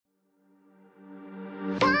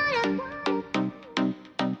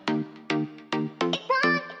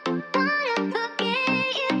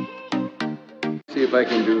see if I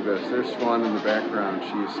can do this. There's Fawn in the background.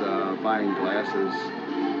 She's buying glasses,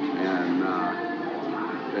 and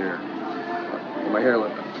there. My hair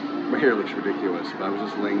looks ridiculous, but I was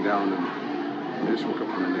just laying down and I just woke up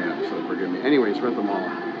from a nap, so forgive me. Anyways, we're at the mall,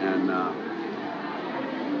 and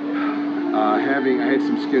I had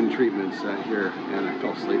some skin treatments here, and I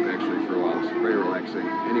fell asleep actually for a while. It was very relaxing.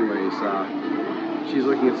 Anyways, she's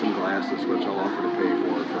looking at some glasses, which I'll offer to pay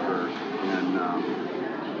for her, and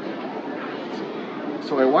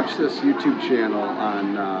so I watched this YouTube channel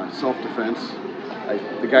on self-defense.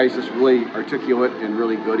 The guy's just really articulate and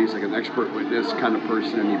really good. He's like an expert witness kind of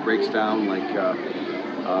person, and he breaks down like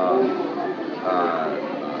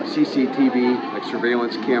CCTV, like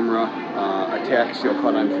surveillance camera attacks,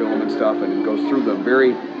 caught on film and stuff, and goes through them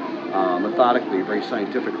very methodically, very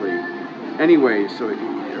scientifically. Anyway, so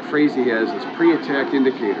a phrase he has is pre-attack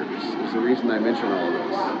indicators is the reason I mention all of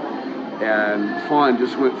this. And Fawn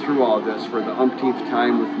just went through all this for the umpteenth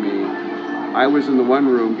time with me. I was in the one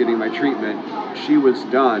room getting my treatment. She was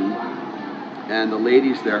done, and the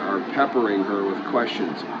ladies there are peppering her with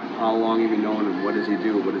questions. How long have you known him? What does he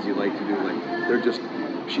do? What does he like to do? Like, they're just,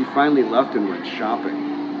 she finally left and went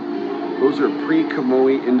shopping. Those are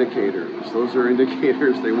pre-Kamoi indicators. Those are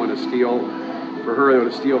indicators they want to steal. For her, they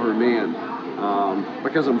want to steal her man.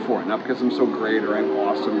 Because I'm foreign, not because I'm so great or I'm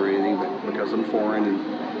awesome or anything, but because I'm foreign, and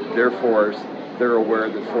therefore they're aware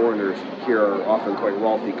that foreigners here are often quite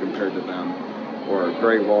wealthy compared to them, or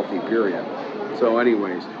very wealthy, period. So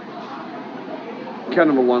anyways, kind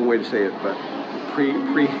of a long way to say it, but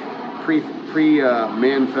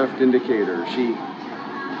man theft indicator.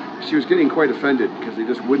 She was getting quite offended because they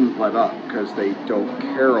just wouldn't let up because they don't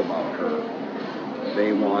care about her.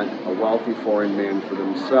 They want a wealthy foreign man for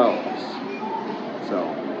themselves. So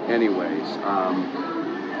anyways,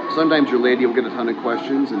 sometimes your lady will get a ton of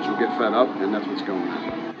questions and she'll get fed up, and that's what's going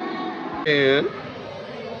on. And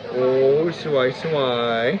oh,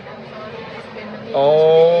 suai.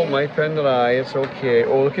 Oh, my penrai, it's okay.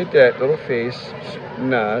 Oh, look at that little face.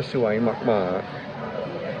 Nah, suai makma.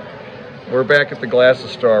 We're back at the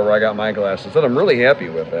glasses store where I got my glasses that I'm really happy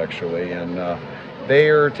with, actually, and they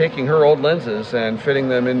are taking her old lenses and fitting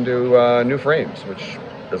them into new frames, which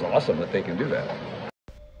is awesome that they can do that.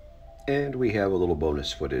 And we have a little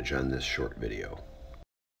bonus footage on this short video.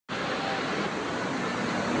 Does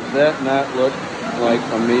that not look like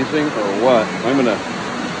amazing or what? I'm gonna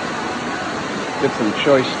get some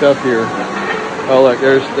choice stuff here. Oh look,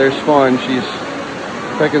 there's Fawn. She's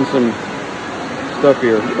picking some stuff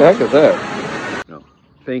here. What the heck is that? No,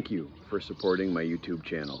 thank you for supporting my YouTube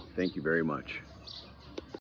channel. Thank you very much.